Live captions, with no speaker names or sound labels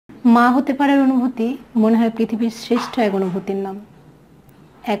মা হতে পারার অনুভূতি মনে হয় পৃথিবীর শ্রেষ্ঠ এক অনুভূতির নাম,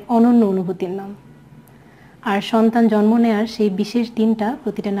 এক অনন্য অনুভূতির নাম। আর সন্তান জন্ম নেওয়ার সেই বিশেষ দিনটা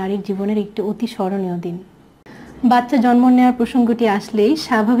প্রতিটা নারীর জীবনের একটি অতি স্মরণীয় দিন। বাচ্চা জন্ম নেওয়ার প্রসঙ্গটি আসলেই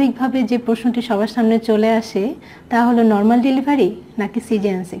স্বাভাবিকভাবে যে প্রশ্নটি সবার সামনে চলে আসে তা হলো নর্মাল ডেলিভারি নাকি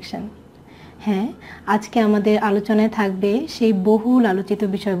সিজারিয়ান সেকশন। হ্যাঁ, আজকে আমাদের আলোচনায় থাকবে সেই বহুল আলোচিত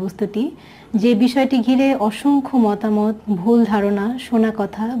বিষয়বস্তুটি, যে বিষয়টি ঘিরে অসংখ্য মতামত, ভুল ধারণা, শোনা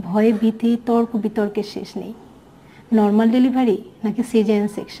কথা, ভয়ে ভীতি, তর্ক বিতর্কের শেষ নেই। নর্মাল ডেলিভারি নাকি সিজারিয়ান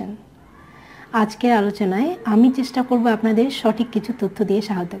সেকশন। আজকের আলোচনায় আমি চেষ্টা করব আপনাদের সঠিক কিছু তথ্য দিয়ে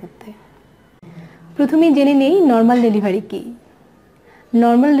সাহায্য করতে। প্রথমেই জেনে নেই নর্মাল ডেলিভারি কী।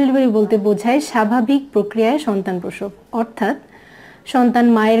 নর্মাল ডেলিভারি বলতে বোঝায় স্বাভাবিক প্রক্রিয়ায় সন্তান প্রসব, অর্থাৎ সন্তান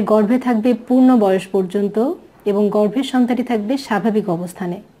মায়ের গর্ভে থাকবে পূর্ণ বয়স পর্যন্ত এবং গর্ভের সন্তানটি থাকবে স্বাভাবিক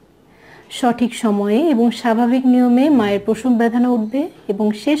অবস্থানে। সঠিক সময়ে এবং স্বাভাবিক নিয়মে মায়ের প্রসব ব্যথা উঠবে এবং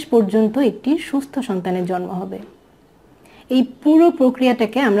শেষ পর্যন্ত একটি সুস্থ সন্তানের জন্ম হবে। এই পুরো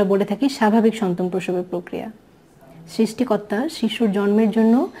প্রক্রিয়াটাকে আমরা বলে থাকি স্বাভাবিক সন্তান প্রসবের প্রক্রিয়া। সৃষ্টিকর্তা শিশুর জন্মের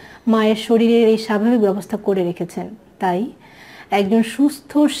জন্য মায়ের শরীরের এই স্বাভাবিক ব্যবস্থা করে রেখেছেন। তাই একজন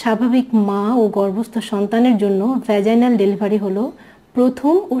সুস্থ স্বাভাবিক মা ও গর্ভস্থ সন্তানের জন্য ভ্যাজাইনাল ডেলিভারি হলো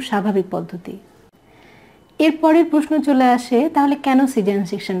প্রথম ও স্বাভাবিক পদ্ধতি। এরপরের প্রশ্ন চলে আসে, তাহলে কেন সিজারিয়ান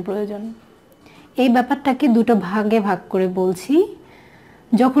সেকশন প্রয়োজন? এই ব্যাপারটাকে দুটো ভাগে ভাগ করে বলছি।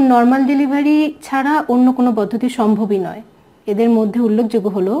 যখন নর্মাল ডেলিভারি ছাড়া অন্য কোনো পদ্ধতি সম্ভবই নয়, এদের মধ্যে উল্লেখযোগ্য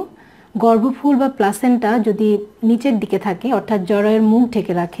হলো গর্ভফুল বা প্লাসেন্টা যদি নিচের দিকে থাকে, অর্থাৎ জরায়ুর মুখ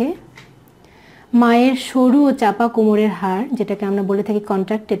ঢেকে রাখে, মায়ের সরু ও চাপা কোমরের হাড়, যেটাকে আমরা বলে থাকি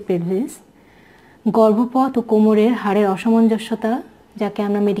কন্ট্রাক্টেড পেলভিস, গর্ভপথ ও কোমরের হাড়ের অসামঞ্জস্যতা, যাকে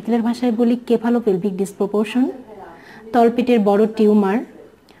আমরা মেডিকেলের ভাষায় বলি কেফালোপেলভিক ডিসপ্রপোর্শন, তলপেটের বড় টিউমার,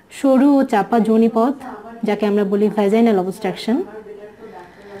 সরু ও চাপা যোনিপথ, যাকে আমরা বলি ভ্যাজাইনাল অবস্ট্রাকশন।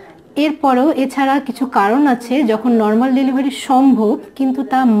 এরপরও এছাড়া কিছু কারণ আছে যখন নর্মাল ডেলিভারি সম্ভব কিন্তু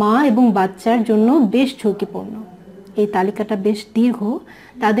তা মা এবং বাচ্চার জন্য বেশ ঝুঁকিপূর্ণ। এই তালিকাটা বেশ দীর্ঘ,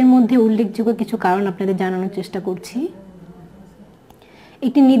 তাদের মধ্যে উল্লেখযোগ্য কিছু কারণ আপনাদের জানানোর চেষ্টা করছি।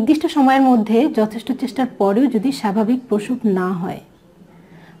 একটি নির্দিষ্ট সময়ের মধ্যে যথেষ্ট চেষ্টার পরেও যদি স্বাভাবিক প্রসব না হয়,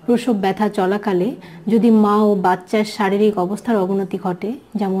 প্রসব ব্যথা চলাকালে যদি মা ও বাচ্চার শারীরিক অবস্থার অবনতি ঘটে,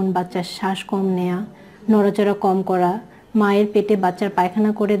 যেমন বাচ্চার শ্বাস কম নেয়া, নড়াচড়া কম করা, মায়ের পেটে বাচ্চার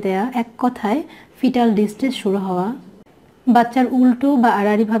পায়খানা করে দেয়া, এক কথায় ফিটাল ডিস্ট্রেস শুরু হওয়া, বাচ্চার উল্টো বা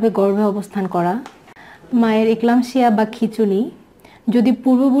আড়াআড়িভাবে গর্ভে অবস্থান করা, মায়ের এক্লাম্পসিয়া বা খিঁচুনি, যদি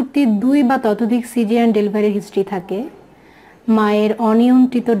পূর্ববর্তী 2 বা ততোধিক সিজারিয়ান ডেলিভারির হিস্ট্রি থাকে, মায়ের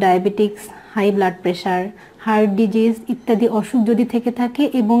অনিয়ন্ত্রিত diabetics, high blood pressure, heart disease ইত্যাদি অসুখ যদি থেকে থাকে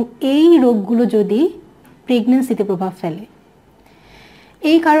এবং এই রোগগুলো যদি প্রেগন্যান্সিতে প্রভাব ফেলে।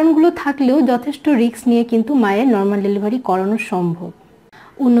 এই কারণগুলো থাকলেও যথেষ্ট রিস্ক নিয়ে কিন্তু মায়ের নর্মাল ডেলিভারি করানো সম্ভব।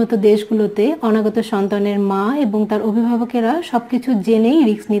 উন্নত দেশগুলোতে অনাগত সন্তানের মা এবং তার অভিভাবকেরা সবকিছু জেনেই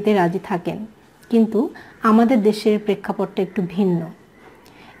রিস্ক নিতে রাজি থাকেন, কিন্তু আমাদের দেশের প্রেক্ষাপটটা একটু ভিন্ন।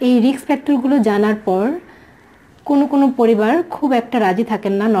 এই রিস্ক ফ্যাক্টরগুলো জানার পর কোনো পরিবার খুব একটা রাজি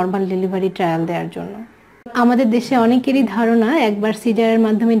থাকেন না নর্মাল ডেলিভারি ট্রায়াল দেওয়ার জন্য। আমাদের দেশে অনেকেরই ধারণা একবার সিজারের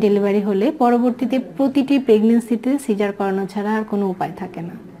মাধ্যমে ডেলিভারি হলে পরবর্তীতে প্রতিটি প্রেগন্যান্সিতে সিজার করানো ছাড়া আর কোনো উপায় থাকে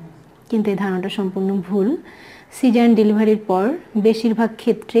না, কিন্তু এই ধারণাটা সম্পূর্ণ ভুল। সিজারিয়ান ডেলিভারির পর বেশিরভাগ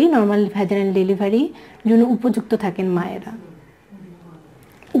ক্ষেত্রেই নর্মাল ভ্যাজাইনাল ডেলিভারি জন্য উপযুক্ত থাকেন মায়েরা।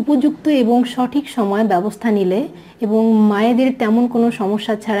 উপযুক্ত এবং সঠিক সময় ব্যবস্থা নিলে এবং মায়েদের তেমন কোনো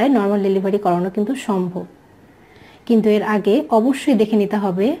সমস্যা ছাড়াই নর্মাল ডেলিভারি করানো কিন্তু সম্ভব। কিন্তু এর আগে অবশ্যই দেখে নিতে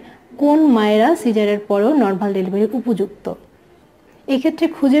হবে কোন মায়েরা সিজারের পরও নর্মাল ডেলিভারি উপযুক্ত। এক্ষেত্রে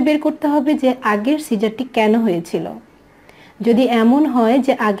খুঁজে বের করতে হবে যে আগের সিজারটি কেন হয়েছিল। যদি এমন হয়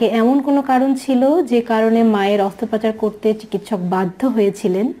যে আগে এমন কোনো কারণ ছিল যে কারণে মায়ের অস্ত্রোপচার করতে চিকিৎসক বাধ্য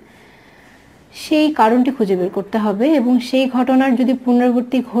হয়েছিলেন, সেই কারণটি খুঁজে বের করতে হবে এবং সেই ঘটনার যদি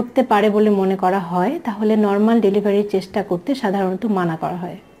পুনরাবৃত্তি ঘটতে পারে বলে মনে করা হয় তাহলে নর্মাল ডেলিভারির চেষ্টা করতে সাধারণত মানা করা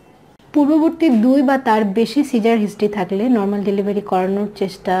হয়। পূর্ববর্তী 2 বা তার বেশি সিজার হিস্ট্রি থাকলে নর্মাল ডেলিভারি করানোর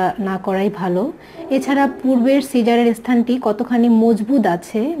চেষ্টা না করাই ভালো। এছাড়া পূর্বের সিজারের স্থানটি কতখানি মজবুত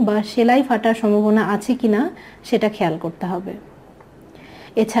আছে বা সেলাই ফাটার সম্ভাবনা আছে কিনা সেটা খেয়াল করতে হবে।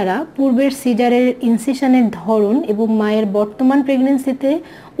 এছাড়া পূর্বের সিজারের ইনসিশনের ধরন এবং মায়ের বর্তমান প্রেগন্যান্সিতে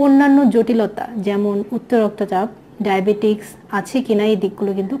অন্যান্য জটিলতা যেমন উচ্চ রক্তচাপ, ডায়াবেটিক্স আছে কিনা এই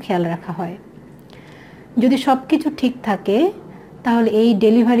দিকগুলো কিন্তু খেয়াল রাখা হয়। যদি সব কিছু ঠিক থাকে তাহলে এই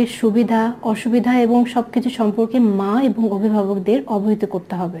ডেলিভারির সুবিধা অসুবিধা এবং সব কিছু সম্পর্কে মা এবং অভিভাবকদের অবহিত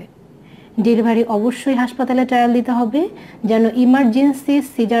করতে হবে। ডেলিভারি অবশ্যই হাসপাতালে ট্রায়াল দিতে হবে যেন ইমার্জেন্সি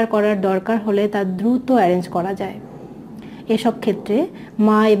সিজার করার দরকার হলে তা দ্রুত অ্যারেঞ্জ করা যায়। এসব ক্ষেত্রে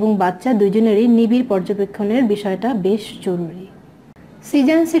মা এবং বাচ্চা দুজনেরই নিবিড় পর্যবেক্ষণের বিষয়টা বেশ জরুরি।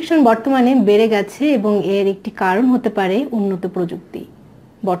 সিজারিয়ান সেকশন বর্তমানে বেড়ে গেছে এবং এর একটি কারণ হতে পারে উন্নত প্রযুক্তি।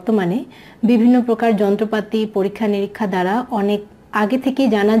 বর্তমানে বিভিন্ন প্রকার যন্ত্রপাতি পরীক্ষা নিরীক্ষা দ্বারা অনেক আগে থেকেই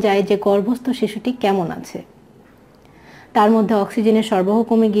জানা যায় যে গর্ভস্থ শিশুটি কেমন আছে, তার মধ্যে অক্সিজেনের সরবরাহ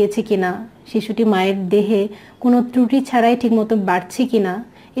কমে গিয়েছে কিনা, শিশুটি মায়ের দেহে কোনো ত্রুটি ছাড়াই ঠিকমতো বাড়ছে কিনা।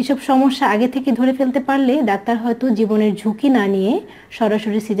 এসব সমস্যা আগে থেকে ধরে ফেলতে পারলে ডাক্তার হয়তো জীবনের ঝুঁকি না নিয়ে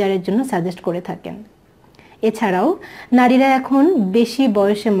সরাসরি সিজারের জন্য সাজেস্ট করে থাকেন। এছাড়াও নারীরা এখন বেশি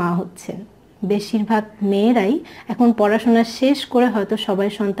বয়সে মা হচ্ছেন। বেশিরভাগ মেয়েরাই এখন পড়াশোনা শেষ করে হয়তো সবাই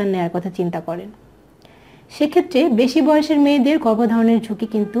সন্তান নেওয়ার কথা চিন্তা করেন। সেক্ষেত্রে বেশি বয়সের মেয়েদের গর্ভধারণের ঝুঁকি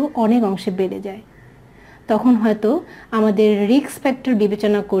কিন্তু অনেক অংশে বেড়ে যায়। তখন হয়তো আমাদের রিস্ক ফ্যাক্টর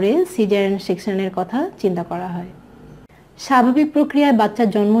বিবেচনা করে সিজারিয়ান সেকশনের কথা চিন্তা করা হয়। স্বাভাবিক প্রক্রিয়ায় বাচ্চার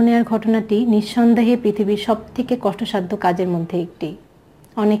জন্ম নেওয়ার ঘটনাটি নিঃসন্দেহে পৃথিবীর সবথেকে কষ্টসাধ্য কাজের মধ্যে একটি।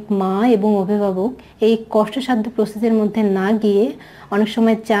 অনেক মা এবং অভিভাবক এই কষ্টসাধ্য প্রসেসের মধ্যে না গিয়ে অনেক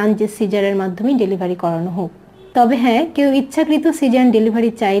সময় চান যে সিজারের মাধ্যমে ডেলিভারি করানো হোক। তবে হ্যাঁ, কেউ ইচ্ছাকৃত সিজারিয়ান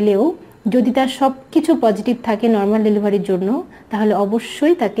ডেলিভারি চাইলেও যদি তার সব কিছু পজিটিভ থাকে নর্মাল ডেলিভারির জন্য, তাহলে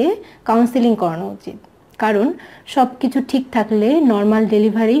অবশ্যই তাকে কাউন্সেলিং করানো উচিত। কারণ সব কিছু ঠিক থাকলে নর্মাল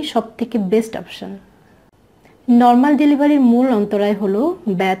ডেলিভারি সবথেকে বেস্ট অপশন। নর্মাল ডেলিভারির মূল অন্তরায় হলো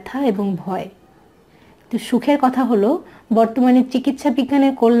ব্যথা এবং ভয়। তো সুখের কথা হলো বর্তমানে চিকিৎসা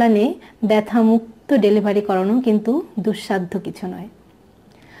বিজ্ঞানের কল্যাণে ব্যথামুক্ত ডেলিভারি করানো কিন্তু দুঃসাধ্য কিছু নয়।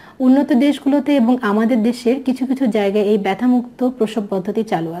 উন্নত দেশগুলোতে এবং আমাদের দেশের কিছু কিছু জায়গায় এই ব্যথামুক্ত প্রসব পদ্ধতি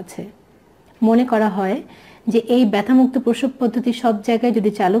চালু আছে। মনে করা হয় যে এই ব্যথামুক্ত প্রসব পদ্ধতি সব জায়গায়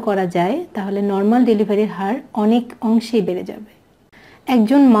যদি চালু করা যায় তাহলে নর্মাল ডেলিভারির হার অনেক অংশেই বেড়ে যাবে।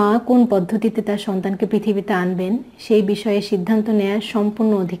 একজন মা কোন পদ্ধতিতে তার সন্তানকে পৃথিবীতে আনবেন সেই বিষয়ে সিদ্ধান্ত নেওয়ার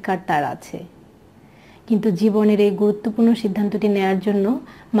সম্পূর্ণ অধিকার তার আছে। কিন্তু জীবনের এই গুরুত্বপূর্ণ সিদ্ধান্তটি নেওয়ার জন্য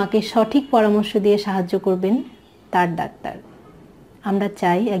মাকে সঠিক পরামর্শ দিয়ে সাহায্য করবেন তার ডাক্তার। আমরা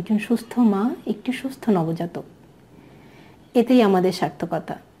চাই একজন সুস্থ মা একটি সুস্থ নবজাতক। এতেই আমাদের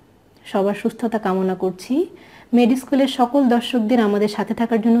সার্থকতা। সবার সুস্থতা কামনা করছি। মেডিস্কুলের সকল দর্শকদের আমাদের সাথে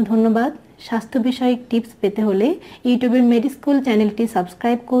থাকার জন্য ধন্যবাদ। স্বাস্থ্য বিষয়ক টিপস পেতে হলে ইউটিউবের মেডিস্কুল চ্যানেলটি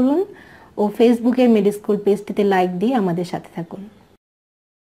সাবস্ক্রাইব করুন ও ফেসবুকের মেডিস্কুল পেজটিতে লাইক দিয়ে আমাদের সাথে থাকুন।